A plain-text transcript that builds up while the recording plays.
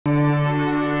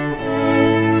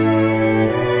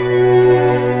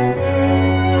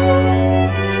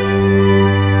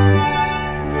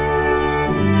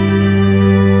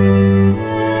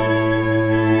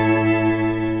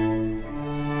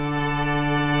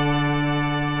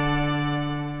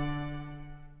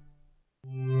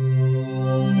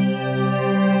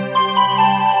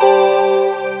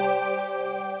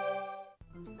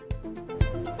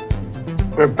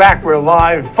back. We're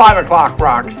live. 5 o'clock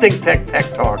rocks. ThinkTech Tech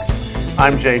Talks.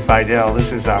 I'm Jay Fidel.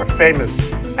 This is our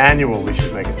famous annual, we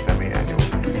should make it semi-annual,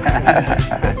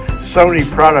 Sony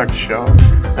Products Show.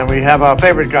 And we have our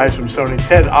favorite guys from Sony,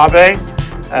 Ted Abe,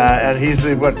 and he's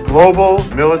the, global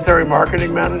military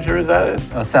marketing manager, is that it?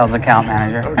 A sales account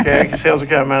manager. Okay, sales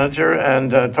account manager.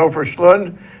 And Topher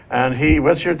Schlund, and he,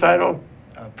 what's your title?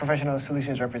 Professional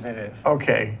Solutions Representative.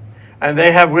 Okay. And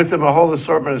they have with them a whole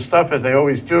assortment of stuff, as they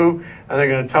always do, and they're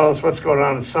going to tell us what's going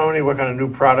on at Sony, what kind of new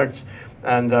products.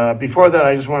 And before that,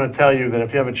 I just want to tell you that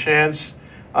if you have a chance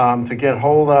to get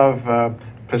hold of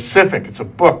Pacific, it's a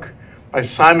book by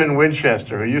Simon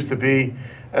Winchester, who used to be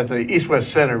at the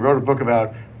East-West Center, wrote a book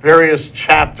about various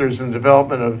chapters in the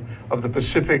development of the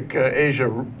Pacific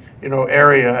Asia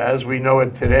area as we know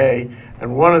it today.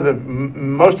 And one of the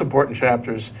most important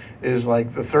chapters is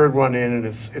like the third one in, and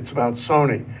it's about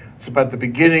Sony. It's about the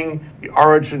beginning, the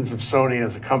origins of Sony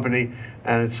as a company,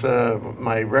 and it's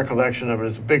my recollection of it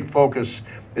is a big focus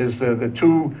is the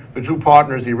two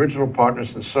partners, the original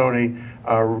partners in Sony,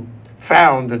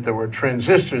 found that there were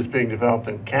transistors being developed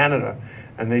in Canada,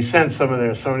 and they sent some of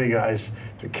their Sony guys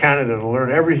to Canada to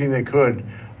learn everything they could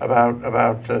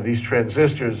about these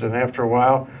transistors. And after a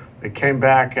while, they came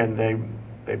back and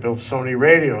they built Sony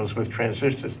radios with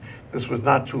transistors. This was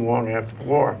not too long after the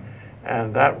war.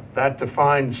 And that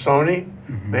defined Sony,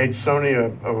 made Sony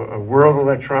a world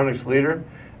electronics leader,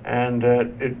 and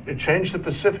it changed the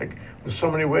Pacific in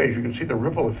so many ways. You can see the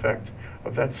ripple effect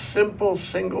of that simple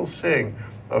single thing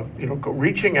of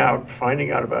reaching out,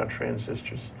 finding out about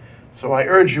transistors. So I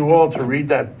urge you all to read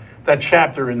that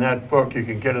chapter in that book. You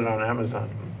can get it on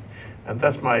Amazon, and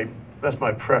that's my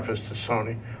preface to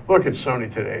Sony. Look at Sony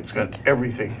today. It's got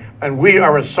everything. And we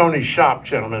are a Sony shop,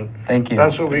 gentlemen. Thank you.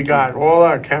 That's what we got. All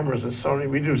our cameras are Sony.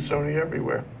 We do Sony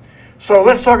everywhere. So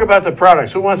let's talk about the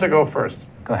products. Who wants to go first?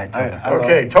 Go ahead.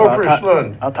 Okay, Topher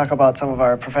Schlund. I'll talk about some of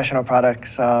our professional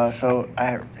products. So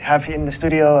I have here in the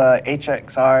studio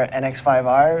HXR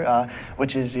NX5R,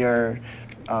 which is your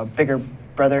bigger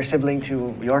brother sibling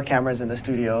to your cameras in the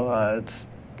studio. It's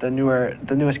the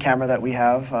newest camera that we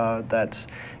have that's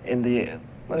in the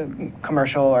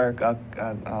commercial or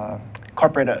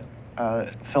corporate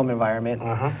film environment.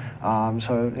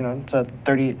 So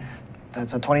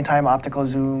it's a 20-time optical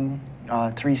zoom,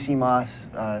 3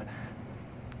 CMOS,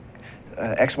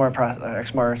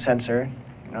 XMOR sensor.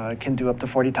 It can do up to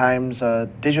 40 times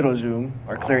digital zoom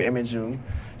or clear image zoom.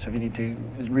 So if you need to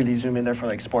really zoom in there for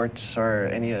like sports or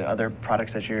any other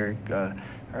products that you're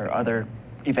or other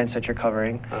events that you're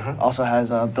covering. Also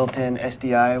has a built-in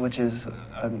SDI, which is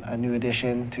a new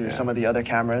addition to some of the other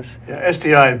cameras. Yeah,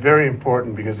 SDI is very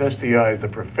important because SDI is the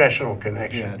professional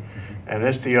connection. And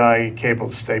SDI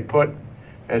cables stay put.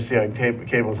 SDI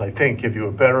cables, I think, give you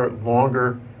a better,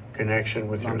 longer connection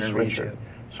with your switcher.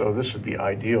 So this would be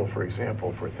ideal, for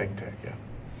example, for ThinkTech,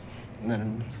 And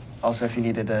then also if you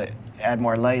needed to add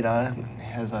more light, it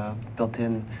has a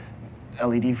built-in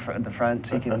LED in the front,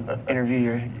 so you can interview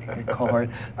your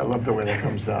cohorts. I love the way that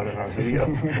comes out in our video.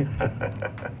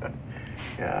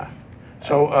 Yeah.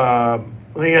 So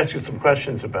let me ask you some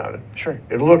questions about it. Sure.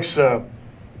 It looks, oh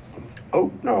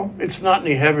no, it's not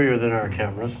any heavier than our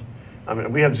cameras. I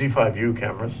mean, we have Z5U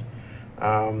cameras.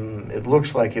 It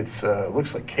looks like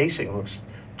looks like casing looks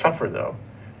tougher though.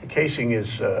 The casing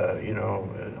is, I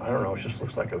don't know, it just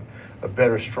looks like a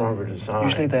better, stronger design.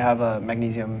 Usually they have a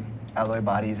magnesium alloy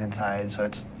bodies inside, so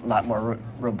it's a lot more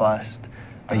robust.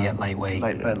 But yet lightweight.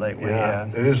 Lightweight, yeah.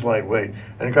 It is lightweight.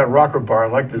 And it got rocker bar,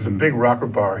 like there's a big rocker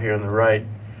bar here on the right,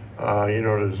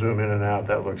 to zoom in and out.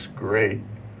 That looks great.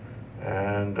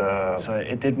 And so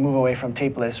it did move away from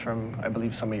tapeless from, I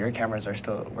believe some of your cameras were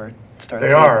starting.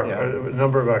 They are. Yeah. A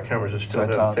number of our cameras are still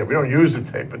have tape. We don't use the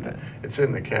tape, but it's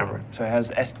in the camera. So it has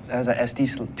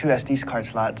two SD card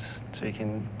slots, so you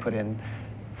can put in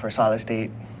for solid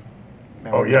state.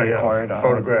 Record,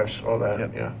 photographs, all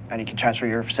that, yeah. And you can transfer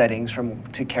your settings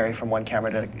to carry from one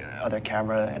camera to the other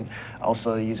camera, and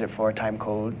also use it for time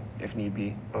code if need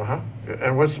be.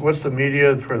 And what's the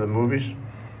media for the movies?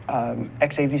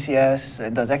 XAVCS.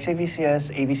 It does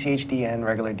XAVCS, AVCHD, and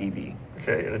regular DV.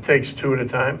 Okay, and it takes 2 at a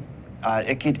time?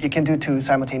 You can do 2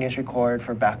 simultaneous record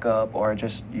for backup, or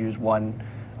just use one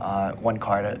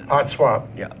card. Hot swap.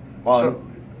 Yeah. Well,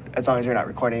 as long as you're not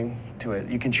recording to it,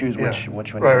 you can choose which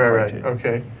one. Right.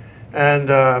 Okay.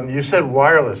 And you said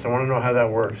wireless. I want to know how that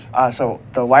works. So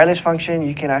the wireless function,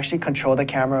 you can actually control the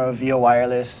camera via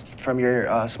wireless from your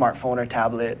smartphone or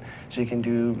tablet. So you can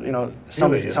do,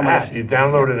 some app. You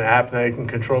download an app, now you can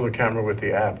control the camera with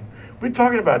the app. We were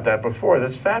talking about that before.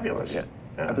 That's fabulous. Yeah.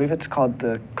 I believe it's called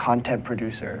the content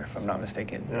producer, if I'm not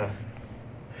mistaken. Yeah.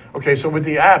 Okay, so with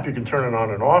the app, you can turn it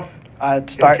on and off?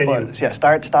 Start, can you- yeah,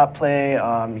 start, stop, play.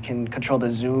 You can control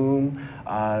the zoom.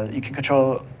 You can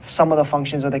control some of the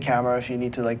functions of the camera if you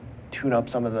need to like tune up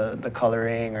some of the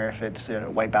coloring, or if it's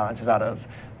white balance is out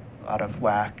of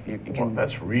whack. You Well, can.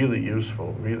 that's really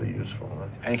useful, really useful.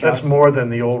 And you can That's also- more than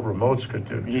the old remotes could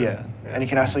do. too. Yeah, and you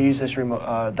can also use this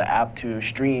remote, the app to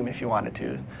stream if you wanted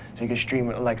to. So you can stream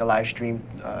like a live stream,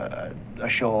 a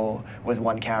show with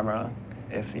one camera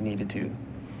if you needed to.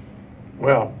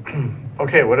 Well,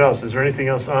 okay, what else? Is there anything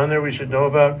else on there we should know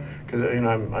about? Because, you know,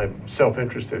 I'm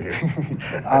self-interested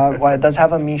here. Well, it does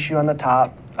have a Mi shoe on the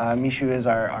top. Mi shoe is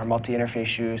our multi-interface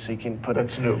shoe, so you can put.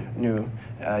 That's new. New.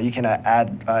 You can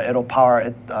add. It'll power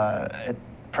it.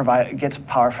 It gets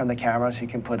power from the camera, so you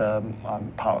can put a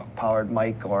powered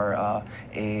mic or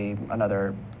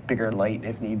another bigger light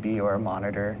if need be, or a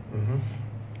monitor.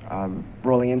 Mm-hmm.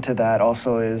 Rolling into that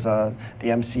also is the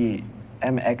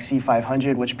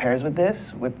MXC500, which pairs with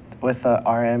this with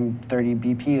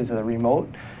RM30BP is a remote.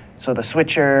 So the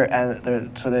switcher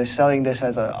and so they're selling this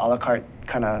as a la carte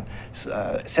kind of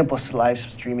simple live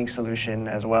streaming solution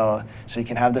as well. So you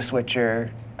can have the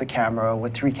switcher, the camera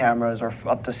with 3 cameras or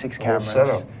up to 6 cameras. Whole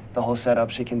setup. The whole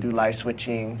setup, so you can do live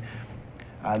switching.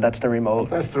 That's the remote.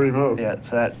 That's the remote. Yeah,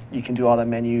 so that you can do all the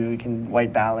menu. You can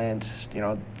white balance. You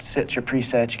know, set your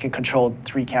presets. You can control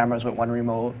 3 cameras with 1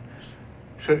 remote.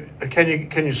 So can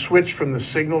you switch from the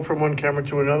signal from one camera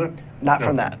to another? Not No.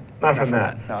 from that. Not from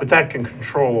that. no. But that can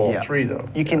control all Yeah. 3, though.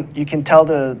 You can tell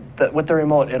with the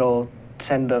remote, it'll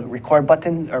send a record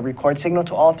button or record signal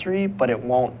to all 3, but it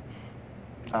won't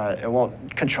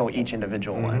control each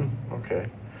individual one. Okay.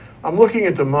 I'm looking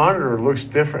at the monitor. It looks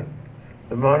different.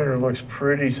 The monitor looks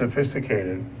pretty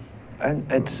sophisticated. And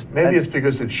it's Maybe it's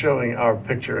because it's showing our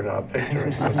picture, and our picture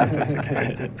is so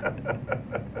sophisticated.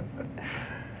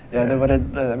 yeah. But I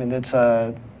mean, it's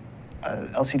a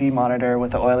LCD monitor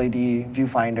with an OLED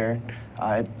viewfinder.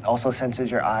 It also senses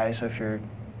your eye, so if you're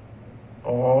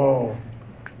Oh,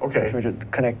 okay.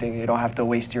 just connecting, you don't have to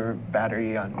waste your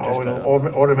battery on Oh, just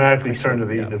it'll automatically turn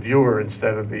to yeah. the viewer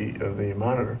instead of the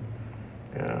monitor.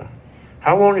 Yeah.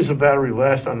 How long does the battery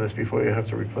last on this before you have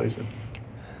to replace it?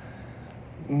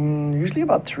 Usually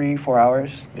about 3-4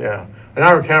 hours. Yeah. In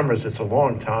our cameras, it's a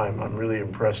long time. I'm really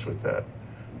impressed with that.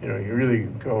 You know, you really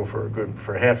go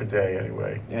for half a day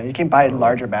anyway. Yeah, you can buy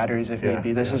larger batteries if Yeah, need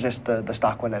be. This yeah. is just the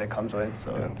stock one that it comes with,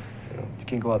 so Yeah. you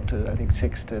can go up to I think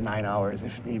 6 to 9 hours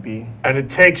if need be. And it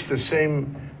takes the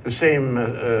same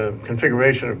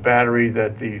configuration of battery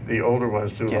that the older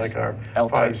ones do, Yes. like our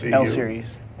L-type, 5ZU. L series.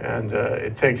 And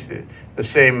it takes the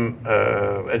same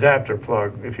adapter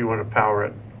plug if you want to power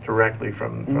it directly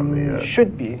from the.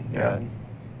 Should be. yeah.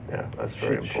 Yeah, that's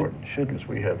very Should- important. should- Because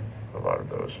we have a lot of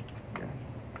those.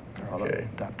 They're all Okay.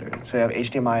 adapters. So you have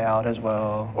HDMI out as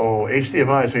well. Oh,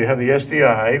 HDMI. So you have the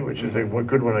SDI, which is a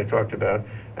good one I talked about,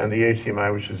 and the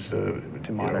HDMI, which is To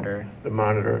monitor. the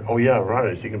monitor. Oh yeah,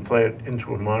 right. You can play it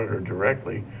into a monitor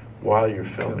directly while you're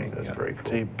filming. That's Yeah. very So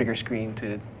cool. you bigger screen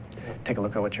to take a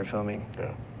look at what you're filming.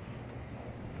 Yeah.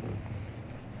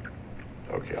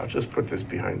 Okay, I'll just put this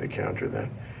behind the counter then.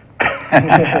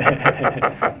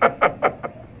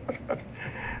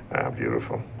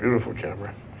 Beautiful, beautiful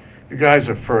camera. You guys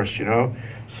are first, you know.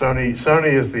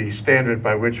 Sony is the standard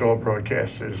by which all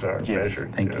broadcasters are Yes,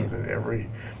 measured. thank you. In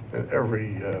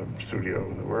every studio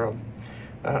in the world.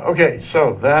 Okay,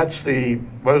 so that's the,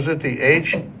 what is it, the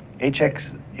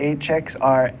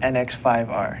HXR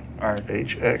NX5R. Or,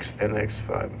 HX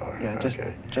NX5R. yeah,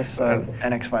 Okay. just And-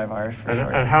 NX5R for And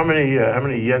short. how many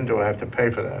yen do I have to pay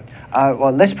for that?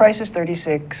 Well, list price is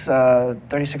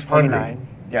 36.49.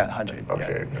 Yeah, 100.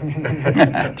 Okay.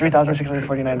 Yeah.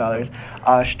 $3,649.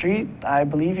 Street, I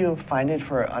believe you'll find it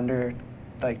for under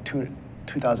like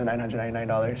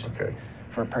 $2,999 Okay.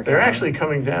 for per They're camera. actually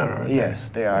coming down, aren't they? Yes,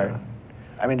 they are. Yeah.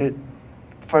 I mean,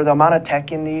 for the amount of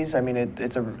tech in these, I mean,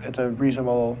 it's a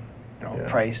reasonable, Yeah.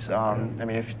 price. I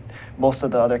mean, if most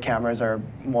of the other cameras are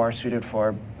more suited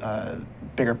for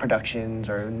bigger productions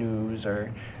or news or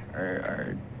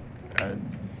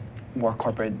more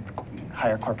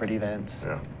higher corporate events.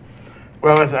 Yeah.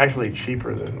 Well, it's actually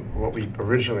cheaper than what we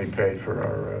originally paid for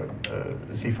our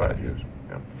Z5Us.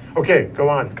 Yeah. Okay, go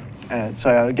on.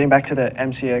 So getting back to the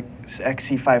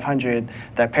XC500,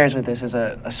 that pairs with this is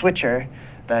a switcher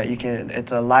that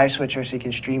it's a live switcher, so you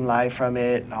can stream live from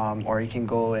it, or you can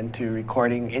go into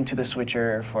recording into the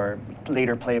switcher for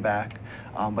later playback.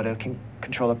 But it can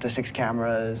control up to 6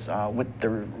 cameras. With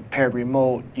the paired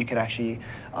remote, you can actually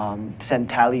send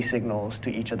tally signals to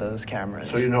each of those cameras.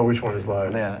 So you know which one is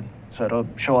live. Yeah. So it'll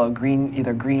show a green,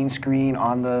 either green screen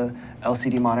on the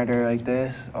LCD monitor like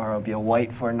this, or it'll be a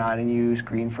white for not in use,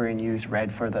 green for in use,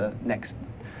 red for the next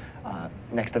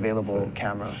available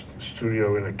camera.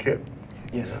 Studio in a kit.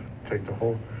 Yes. Yeah. Take a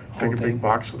Whole big thing.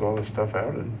 box with all this stuff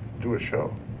out and do a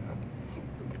show.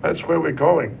 That's where we're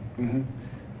going. Mm-hmm.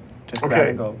 Just grab Okay.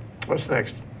 and go. What's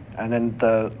next? And then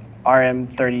the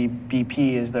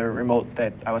RM30BP is the remote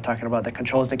that I was talking about that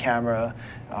controls the camera,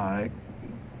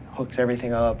 hooks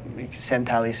everything up, you can send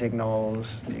tally signals,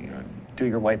 do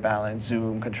your white balance,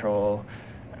 zoom, control.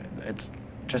 It's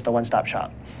just a one-stop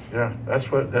shop. Yeah, that's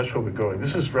where we're going.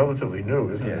 This is relatively new,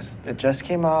 isn't Yes, it? it just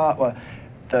came out. Well,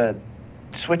 the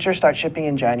switchers start shipping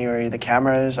in January. The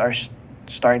cameras are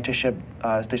starting to ship.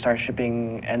 They start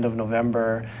shipping end of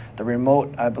November. The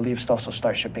remote, I believe, also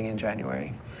starts shipping in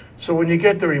January. So when you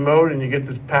get the remote and you get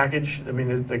this package, I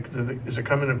mean, does it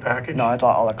come in a package? No, it's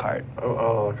all a la carte. Oh,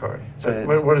 a la carte. So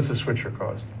What does the switcher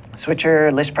cost?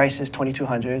 Switcher list price is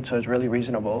 $2,200, so it's really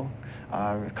reasonable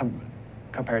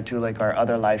compared to like our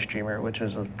other live streamer, which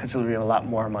is considerably a lot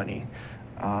more money.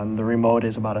 The remote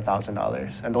is about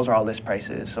 $1,000, and those are all list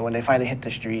prices. So when they finally hit the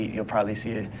street, you'll probably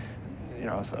see a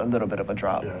little bit of a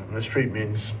drop. Yeah, and the street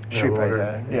means Street mail price,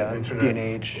 order, yeah, internet.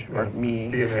 B&H or me.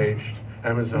 B&H,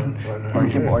 Amazon. whatnot. Or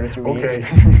you can order through me. Okay.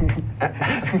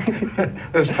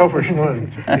 That's Topher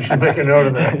Schlund. You should make a note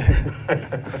of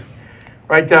that.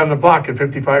 Right down the block at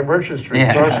 55 Merchant Street.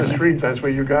 Yeah. Across the street, that's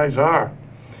where you guys are.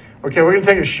 Okay, we're going to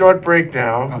take a short break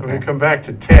now. We're Okay. going to come back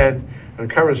to Ted and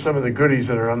cover some of the goodies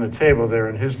that are on the table there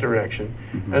in his direction.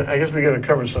 And I guess we got to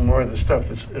cover some more of the stuff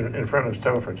that's in front of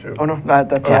Topher too. Oh no,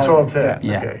 that's Oh, it's all Ted.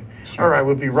 Yeah. Okay. Sure. All right,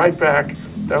 we'll be right back.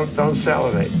 Don't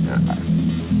salivate. Yeah.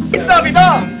 It's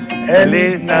Navidad!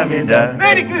 Feliz Navidad,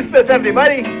 Merry Christmas,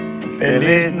 everybody!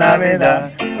 Feliz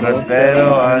Navidad,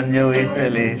 prospero año y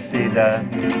felicidad.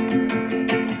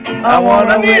 I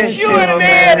wanna wish you a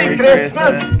Merry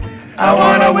Christmas. I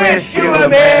wanna wish you a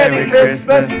Merry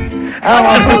Christmas. I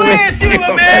wanna wish you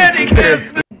a Merry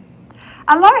Christmas.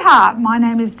 Aloha, my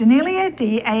name is Danelia,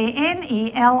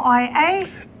 Danelia.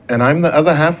 And I'm the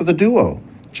other half of the duo,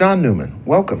 John Newman.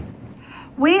 Welcome.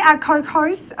 We are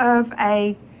co-hosts of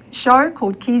a show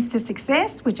called Keys to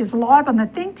Success, which is live on the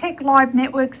ThinkTech Live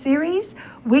Network series,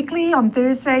 weekly on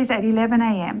Thursdays at 11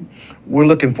 a.m. We're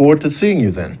looking forward to seeing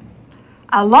you then.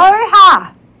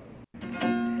 Aloha!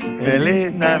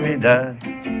 Feliz Navidad.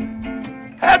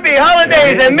 Happy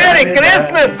holidays and Merry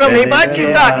Christmas from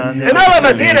Hibachi Talk and all of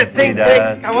us here at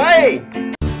ThinkTech Hawaii!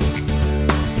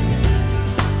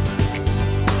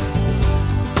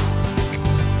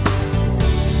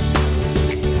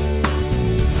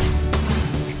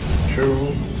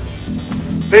 True.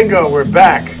 Bingo, we're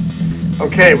back.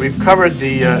 Okay, we've covered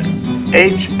the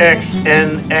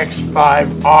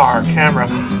HXNX5R camera,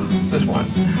 this one,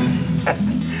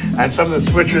 and some of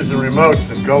the switchers and remotes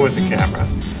that go with the camera.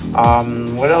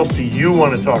 What else do you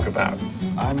want to talk about?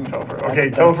 Topher. Okay,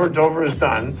 Topher is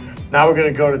done. Now we're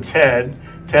going to go to Ted.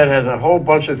 Ted has a whole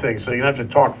bunch of things, so you're going to have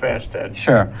to talk fast, Ted.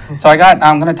 Sure. So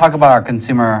I'm going to talk about our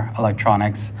consumer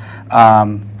electronics.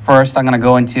 First, I'm going to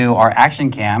go into our action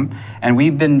cam, and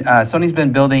Sony's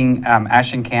been building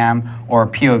action cam or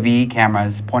POV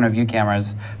cameras, point of view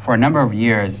cameras, for a number of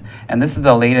years, and this is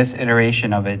the latest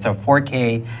iteration of it. It's a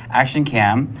 4K action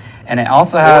cam, and it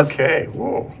also has 4K,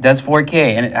 whoa. It does 4K,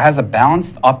 and it has a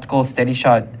balanced optical steady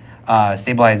shot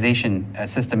stabilization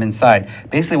system inside.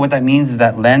 Basically, what that means is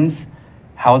that lens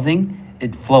housing,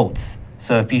 it floats.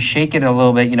 So if you shake it a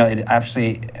little bit, it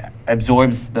actually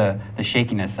absorbs the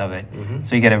shakiness of it.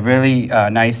 So you get a really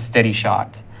nice steady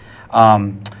shot.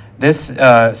 This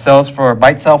sells by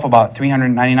itself about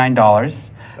 $399,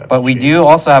 but we cheap. do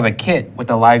also have a kit with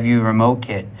the Live View remote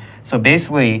kit. So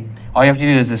basically, all you have to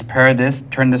do is just pair this,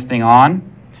 turn this thing on,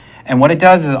 and what it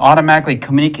does is it automatically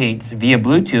communicates via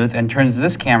Bluetooth and turns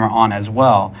this camera on as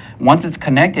well. Once it's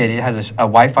connected, it has a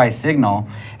Wi-Fi signal,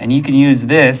 and you can use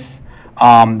this.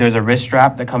 There's a wrist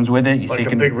strap that comes with it.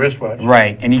 Like a big wristwatch.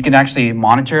 Right, and you can actually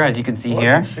monitor, as you can see Oh,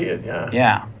 here. I can see it, yeah.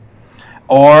 Yeah.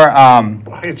 Or, I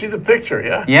can see the picture,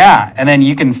 yeah. yeah, and then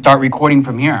you can start recording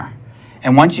from here.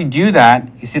 And once you do that,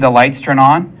 you see the lights turn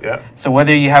on? Yeah. So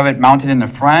whether you have it mounted in the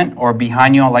front or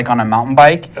behind you, like on a mountain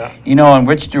bike, Yeah. you know in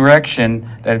which direction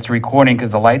that it's recording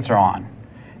because the lights are on.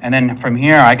 And then from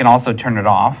here, I can also turn it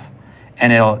off,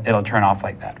 and it'll turn off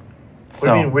like that. What do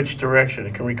you mean, which direction?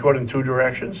 It can record in 2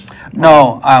 directions?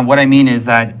 No, what I mean is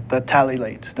that, The tally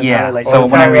lights. The yeah, tally lights. so Oh,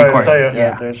 when I tally light, record, tell you.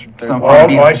 yeah. There's Some Oh,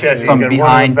 from I see, I see. You some get behind,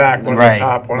 one in the back, one right, in the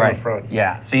top, one in right. the front.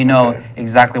 Yeah, so you know Okay.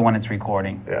 exactly when it's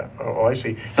recording. Yeah, oh, I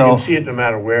see. So- You can see it no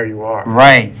matter where you are.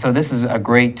 Right, so this is a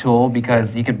great tool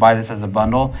because you could buy this as a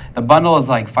bundle. The bundle is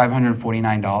like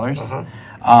 $549.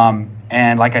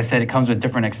 And like I said, it comes with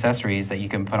different accessories that you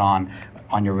can put on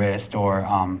your wrist or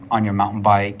on your mountain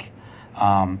bike.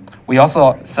 We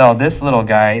also sell this little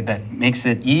guy that makes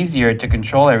it easier to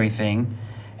control everything.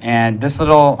 And this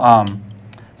little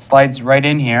slides right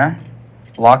in here,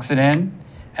 locks it in,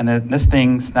 and then this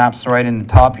thing snaps right in the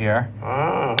top here.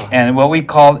 Ah, And what we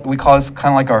call this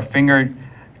kind of like our finger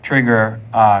trigger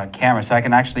camera, so I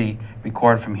can actually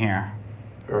record from here.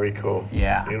 very cool.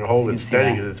 Yeah. You can hold So you it can see steady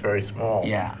that. because it's very small.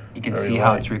 Yeah, you can Very see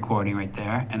how light. it's recording right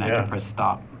there, and I Yeah. can press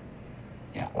stop.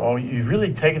 Oh, you've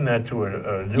really taken that to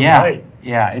a new Yeah, height.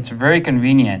 yeah, it's very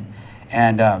convenient.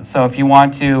 And so if you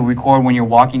want to record when you're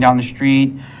walking down the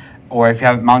street, or if you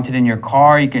have it mounted in your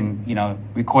car, you can,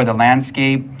 record the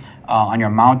landscape on your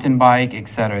mountain bike,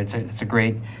 etc. It's a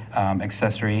great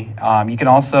accessory. You can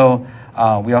also,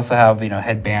 we also have,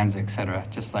 headbands, etc.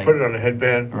 Just like, Put it on a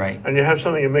headband. Right. And you have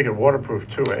something to make it waterproof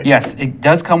too, eh? yes, it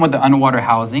does come with the underwater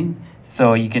housing,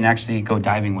 so you can actually go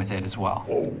diving with it as well.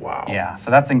 Oh, wow. Yeah, so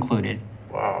that's included.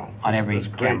 Wow. On every This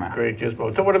is camera. Great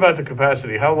gizmo. So what about the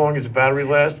capacity? How long does the battery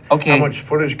last? Okay. How much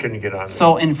footage can you get on there?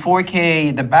 So in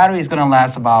 4K, the battery is going to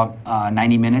last about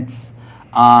 90 minutes.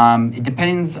 It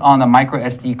depends on the micro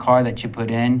SD card that you put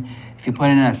in. If you put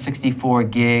in a 64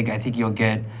 gig, I think you'll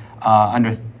get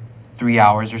under 3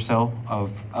 hours or so of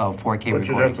 4K But you'd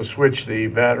recording. have to switch the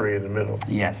battery in the middle.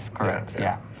 Yes, correct. Yeah,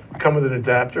 Yeah. Come with an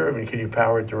adapter? I mean, can you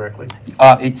power it directly?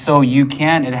 So you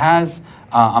can. It has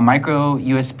a micro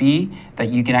USB that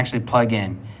you can actually plug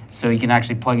in. So you can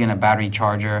actually plug in a battery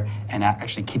charger and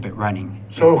actually keep it running.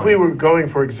 So if we were going,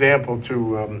 for example,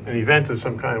 to an event of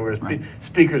some kind where Right.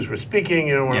 speakers were speaking,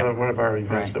 Yeah. one of our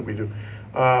events Right. that we do,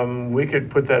 we could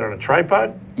put that on a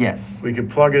tripod. Yes, We could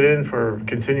plug it in for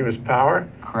continuous power.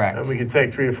 correct. And we could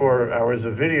take 3 or 4 hours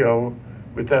of video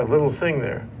with that little thing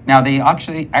there. Now they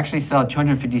actually sell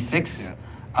 256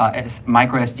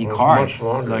 micro SD Well, it's cards. much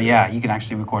longer. So yeah, you can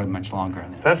actually record much longer.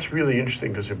 That's really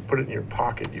interesting because you put it in your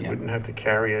pocket. You Yeah. wouldn't have to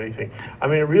carry anything. I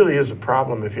mean, it really is a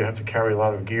problem if you have to carry a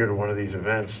lot of gear to one of these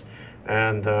events.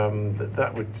 And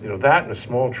that would, that and a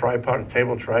small tripod, a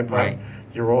table tripod, Right.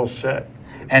 you're all set.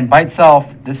 And by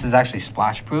itself, this is actually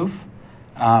splash proof.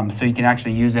 So you can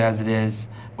actually use it as it is,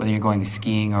 whether you're going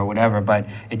skiing or whatever. But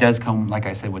it does come, like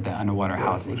I said, with the underwater Yeah,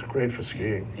 housing. It was great for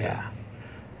skiing. Yeah.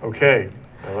 Okay.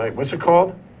 All right. What's it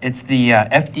called? It's the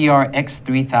FDR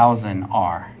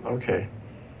X3000R. Okay.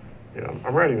 Yeah,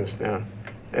 I'm writing this down.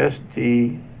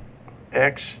 SDX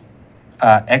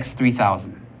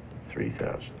X3000R.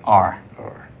 3000. R.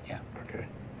 Yeah. Okay.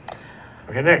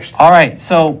 Okay, next. All right,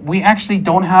 so we actually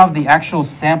don't have the actual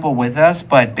sample with us,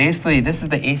 but basically this is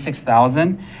the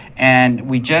A6000, and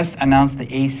we just announced the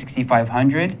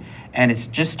A6500, and it's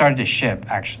just started to ship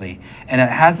actually. And it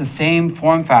has the same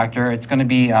form factor. It's going to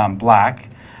be black,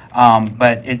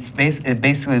 but it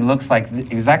basically looks like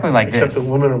exactly like Except this. the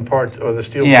aluminum part or the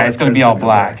steel Yeah, part it's going to be turns all into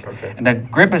black. Okay. And the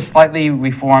grip is slightly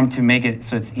reformed to make it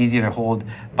so it's easier to hold,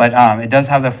 but it does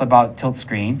have the flip-out tilt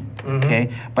screen. Mm-hmm. Okay,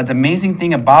 but the amazing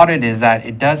thing about it is that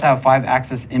it does have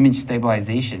 5-axis image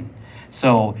stabilization.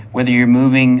 So whether you're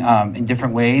moving in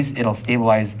different ways, it'll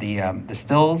stabilize the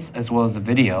stills as well as the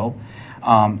video. It's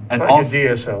and like also- a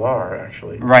DSLR,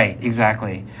 actually. Right,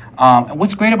 exactly. And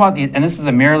what's great about and this is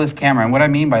a mirrorless camera, and what I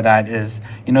mean by that is,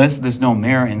 there's no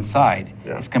mirror inside.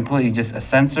 Yeah. It's completely just a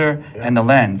sensor Yeah. and the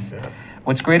lens. Yeah.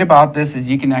 What's great about this is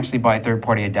you can actually buy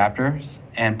third-party adapters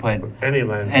and put Any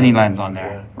lens. any lens on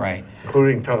there, Yeah. right?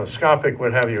 Including telescopic,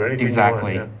 what have you, anything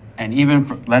Exactly. you want. And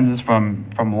even lenses from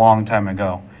a long time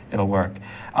ago, it'll work.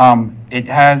 It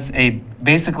has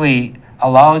basically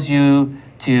allows you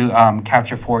to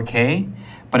capture 4K,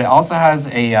 but it also has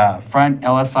a front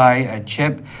LSI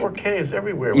chip. 4K is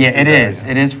everywhere. Yeah, with it you is. guys.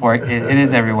 It is it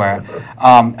is everywhere.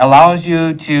 Allows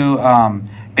you to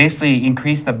basically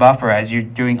increase the buffer as you're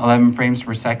doing 11 frames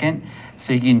per second,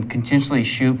 so you can continuously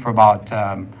shoot for about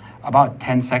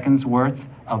 10 seconds worth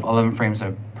of 11 frames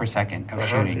per second of Uh-huh,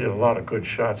 so you shooting. get a lot of good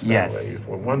shots that Yes. way. If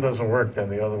one doesn't work, then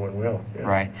the other one will. Yeah.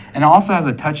 Right, and it also has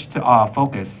a touch to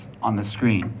focus on the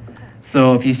screen.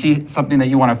 So if you see something that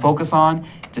you want to focus on,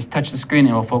 just touch the screen and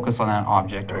it'll focus on that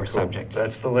object Very or cool. subject.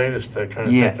 That's the latest kind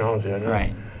of Yes, technology, I know.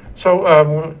 right.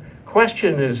 So,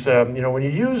 question is, when you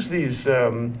use these,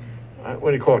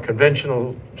 what do you call it,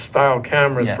 conventional style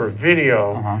cameras Yes. for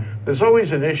video, Uh-huh. there's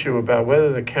always an issue about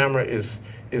whether the camera is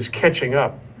catching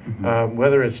up.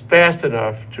 whether it's fast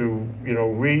enough to, you know,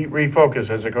 refocus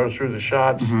as it goes through the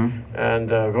shots and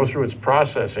go through its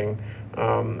processing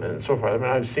and so forth. I mean,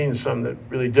 I've seen some that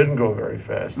really didn't go very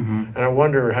fast, and I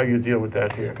wonder how you deal with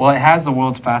that here. Well, it has the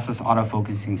world's fastest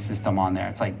autofocusing system on there.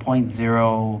 It's like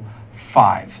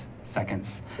 0.05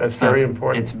 seconds. That's very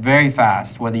important. It's very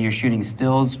fast, whether you're shooting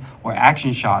stills or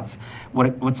action shots.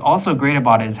 What's also great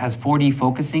about it is it has 4D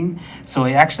focusing, so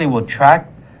it actually will track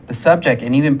the subject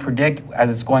and even predict as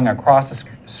it's going across the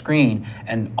screen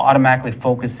and automatically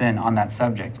focus in on that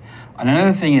subject. And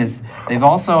another thing is they've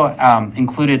also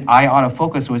included eye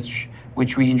autofocus,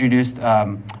 which we introduced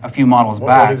a few models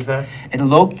back. What is that?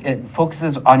 It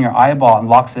focuses on your eyeball and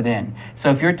locks it in. So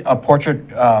if you're a portrait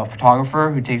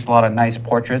photographer who takes a lot of nice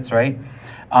portraits, right?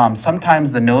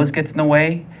 Sometimes the nose gets in the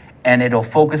way, and it'll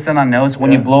focus in on nose.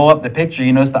 When you blow up the picture,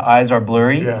 you notice the eyes are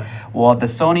blurry. Well, the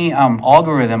Sony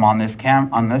algorithm on this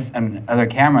and other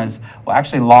cameras will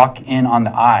actually lock in on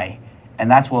the eye, and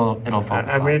that's what it'll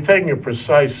focus on. When you're taking a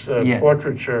precise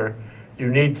portraiture, you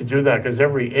need to do that because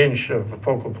every inch of a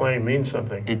focal plane means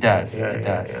something. It does. It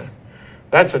does.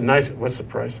 That's a nice. What's the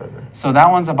price on that? So that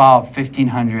one's about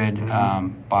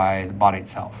 $1,500 by the body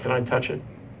itself. Can I touch it?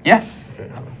 Yes.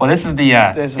 Okay. Well, this is the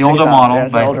older model,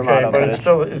 but it's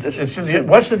still. It's just,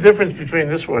 what's the difference between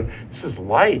this one? This is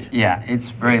light. Yeah, it's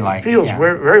very light. It feels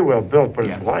very well built, but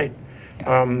it's light.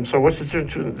 Yeah. So what's the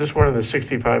difference between this one and the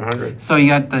 6500? So you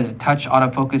got the touch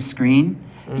autofocus screen.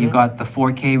 You got the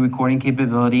 4K recording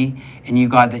capability, and you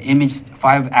got the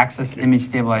 5-axis image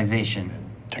stabilization.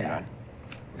 Turn on.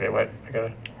 Okay, wait. I got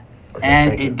it. Okay,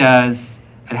 and it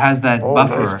has that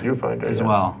buffer nice viewfinder, as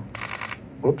well.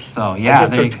 Whoops. So yeah, I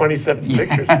just took 27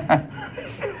 pictures.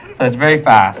 So it's very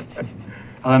fast.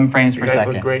 11 frames per You guys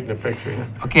second. look great in the picture.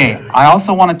 Okay, I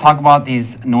also want to talk about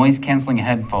these noise canceling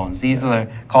headphones. These are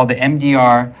called the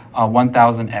MDR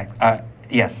 1000X.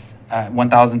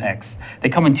 1000X. They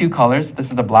come in two colors. This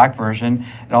is the black version.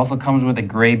 It also comes with a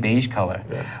gray beige color.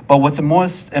 But what's the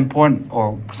most important,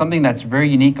 or something that's very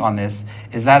unique on this,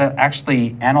 is that it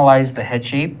actually analyzed the head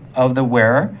shape of the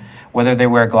wearer, whether they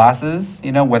wear glasses,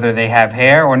 you know, whether they have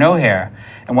hair or no hair.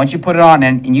 And once you put it on,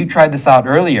 and you tried this out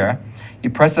earlier, you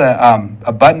press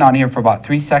a button on here for about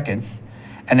 3 seconds,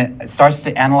 and it starts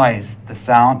to analyze the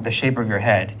sound, the shape of your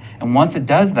head. And once it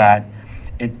does that,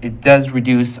 it does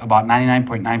reduce about 99.9%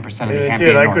 of the ambient noise. It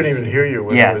did. I couldn't even hear you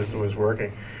when it was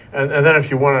working. And then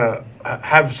if you want to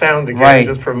have sound again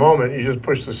just for a moment, you just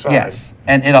push the side. Yes,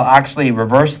 and it'll actually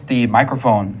reverse the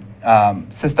microphone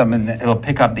system, and it'll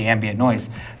pick up the ambient noise.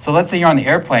 So let's say you're on the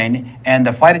airplane and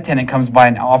the flight attendant comes by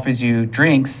and offers you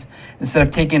drinks. Instead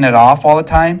of taking it off all the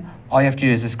time, all you have to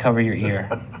do is just cover your ear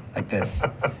like this,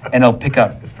 and it'll pick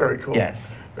up. It's very cool.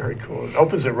 Yes. Very cool. It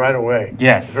opens it right away.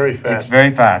 Yes. It's very fast. It's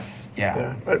very fast.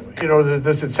 Yeah. But, you know,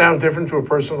 does it sound different to a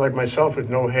person like myself with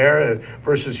no hair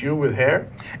versus you with hair?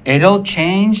 It'll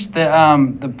change the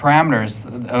parameters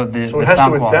of the sound quality. So it has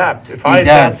to adapt. If I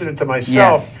adapted it to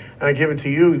myself and I give it to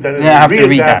you, then it'll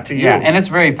readapt to you. Yeah, and it's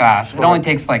very fast. It only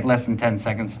takes like less than 10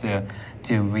 seconds to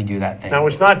redo that thing. Now,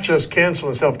 it's not just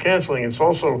canceling, self-canceling. It's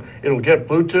also, it'll get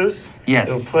Bluetooth. Yes.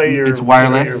 It'll play it's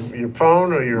wireless. your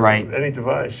phone or your any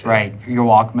device. Right. Your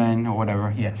Walkman or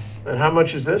whatever. Yes. And how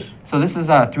much is this? So this is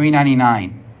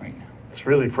 $399 right now. It's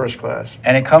really first class.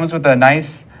 And it comes with a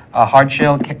nice hard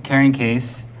shell carrying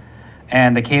case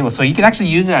and the cable. So you can actually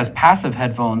use it as passive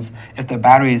headphones. If the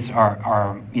batteries are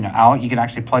out, you can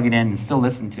actually plug it in and still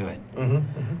listen to it.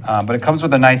 But it comes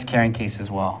with a nice carrying case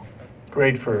as well.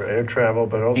 Great for air travel,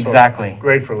 but also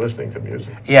great for listening to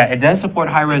music. Yeah, it does support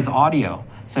high-res audio.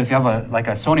 So if you have a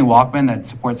Sony Walkman that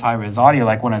supports high-res audio,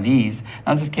 like one of these,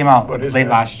 now this came out late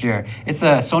last year. It's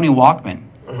a Sony Walkman,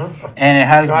 and it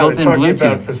has built-in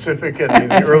Bluetooth. About Pacific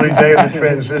and the early day of the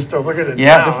transistor. Look at it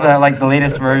Yeah, now. this is the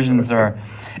latest versions are,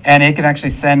 and it can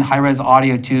actually send high-res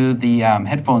audio to the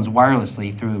headphones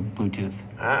wirelessly through Bluetooth.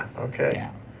 Ah, okay. Yeah.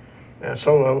 Yeah,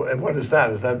 so and what is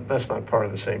that? That's not part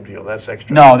of the same deal. That's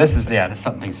extra. No, this is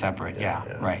something separate. Yeah,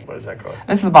 right. What does that cost?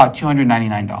 This is about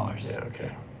 $299. Yeah,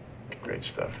 okay. Great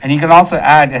stuff. And you can also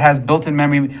add, it has built-in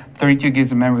memory, 32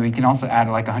 gigs of memory. We can also add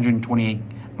like 128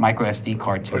 micro SD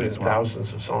card to it as well.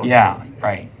 Thousands of songs. Yeah,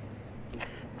 right.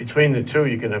 Between the two,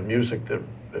 you can have music that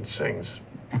sings.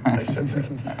 I said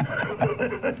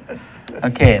that.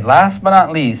 Okay, last but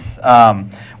not least,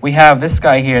 we have this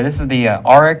guy here. This is the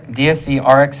DSC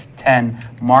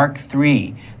RX10 Mark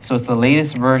III. So it's the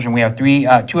latest version. We have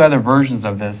two other versions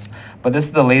of this, but this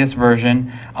is the latest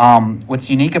version. What's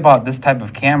unique about this type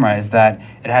of camera is that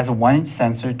it has a 1-inch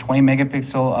sensor, 20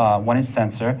 megapixel 1-inch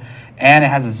sensor, and it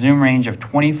has a zoom range of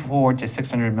 24 to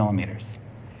 600 millimeters.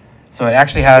 So it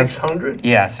actually has 600?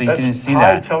 Yeah, so you That's can see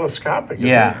high that. telescopic. isn't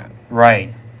Yeah, it?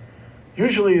 right,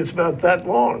 Usually it's about that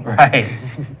long. right.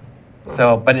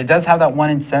 So, but it does have that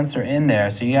 1-inch sensor in there,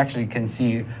 so you actually can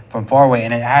see from far away,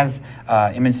 and it has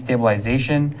image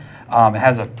stabilization. It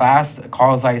has a fast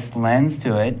Carl Zeiss lens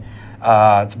to it.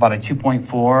 It's about a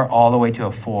 2.4 all the way to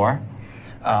a 4.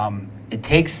 It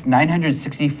takes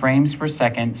 960 frames per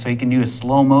second, so you can do a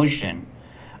slow motion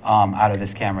out of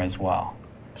this camera as well.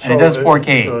 And it does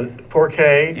 4K. So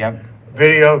 4K. Yep.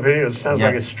 Video. It sounds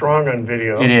like Yes. it's strong on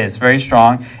video. It is very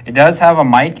strong. It does have a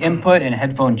mic input and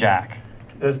headphone jack.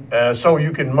 So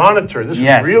you can monitor. This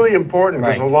Yes. is really important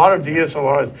because Right. a lot of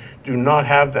DSLRs do not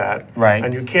have that. Right.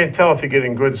 And you can't tell if you're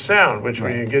getting good sound, which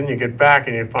when Right. you get back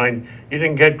and you find you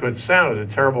didn't get good sound,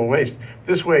 it's a terrible waste.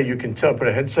 This way you can tell, put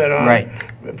a headset on. Right.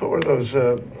 Put one of those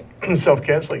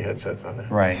self-canceling headsets on there.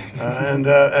 Right. And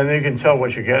then you can tell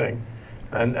what you're getting.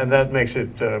 And that makes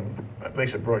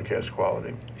it broadcast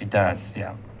quality. It does,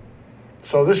 yeah.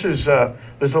 So this is,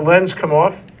 does the lens come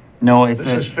off? No, it's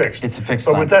This is fixed. It's a fixed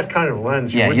But lens. with that kind of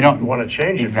lens, Yeah, you you wouldn't don't- want to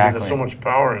change it because exactly. there's so much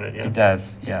power in it. Yeah. It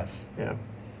does, yes. Yeah.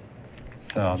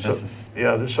 So So, this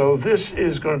is. so this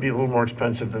is going to be a little more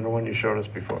expensive than the one you showed us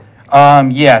before.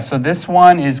 Yeah, so this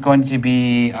one is going to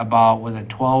be about, was it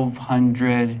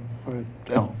 1,200?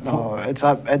 No, it's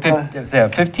up. It's a,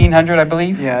 1,500, I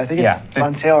believe? yeah, I think Yeah, it's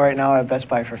on sale right now at Best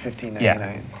Buy for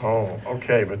 $15.99. Oh,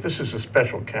 okay, but this is a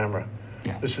special camera.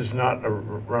 Yeah. This is not a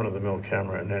run-of-the-mill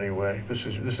camera in any way. This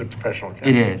is a professional camera.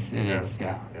 It is,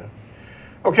 yeah.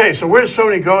 Okay, so where's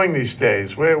Sony going these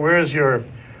days? Where is your,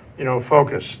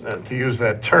 focus, to use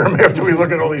that term after we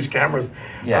look at all these cameras?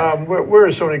 Yeah. Where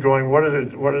is Sony going? What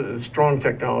are the strong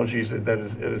technologies that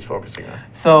it is focusing on?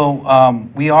 So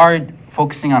we are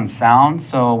focusing on sound.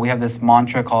 So we have this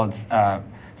mantra called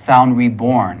Sound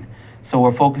Reborn. So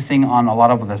we're focusing on a lot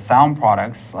of the sound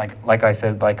products, like I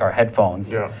said, like our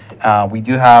headphones. Yeah. We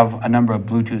do have a number of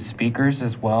Bluetooth speakers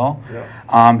as well.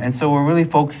 Yeah. And so we're really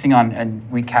focusing on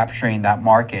recapturing that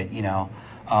market,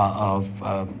 of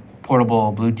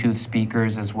portable Bluetooth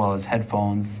speakers as well as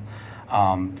headphones.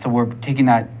 So we're taking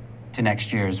that to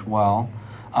next year as well.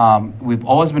 We've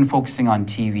always been focusing on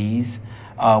TVs.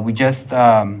 We just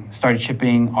started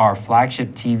shipping our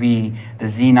flagship TV, the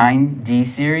Z9D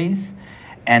series.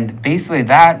 And basically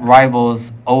that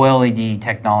rivals OLED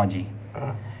technology.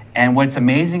 And what's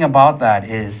amazing about that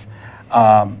is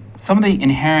some of the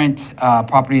inherent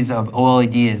properties of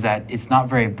OLED is that it's not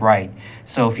very bright.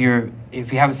 So if you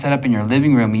have it set up in your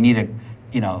living room, you need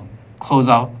to, close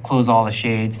all the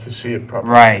shades. To see it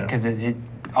properly. Right, because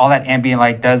all that ambient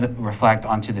light does reflect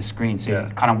onto the screen, so Yeah.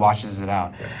 it kind of washes it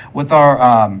out. Yeah. With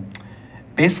our,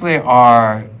 basically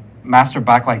our master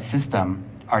backlight system,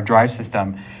 our drive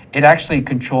system, it actually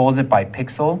controls it by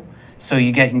pixel, so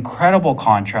you get incredible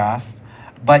contrast,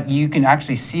 but you can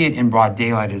actually see it in broad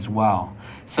daylight as well.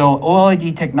 So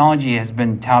OLED technology has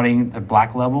been touting the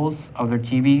black levels of their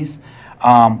TVs.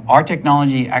 Our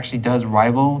technology actually does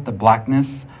rival the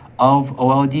blackness of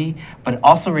OLED, but it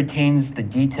also retains the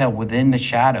detail within the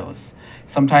shadows.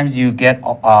 Sometimes you get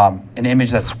an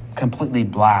image that's completely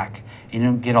black, and you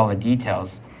don't get all the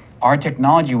details. Our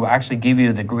technology will actually give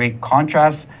you the great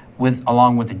contrast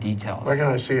along with the details. Where can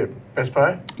I see it? Best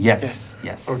Buy? Yes.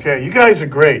 Okay, you guys are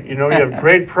great. You have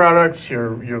great products.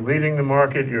 You're leading the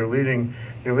market. You're leading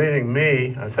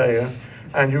me, I tell you,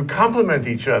 and you complement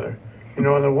each other.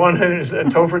 On the one hand,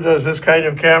 Topher does this kind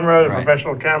of camera, Right.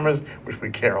 professional cameras, which we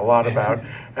care a lot about,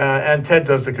 and Ted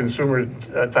does the consumer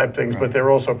type things, but they're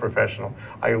also professional.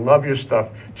 I love your stuff.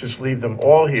 Just leave them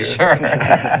all here. Sure.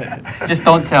 Just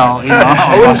don't tell.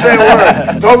 I wouldn't say a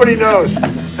word. Nobody knows.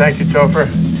 Thank you, Topher.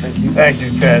 Thank you. Thank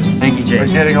you, Ted. Thank you, Jay. We're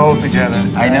getting old together.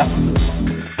 I know.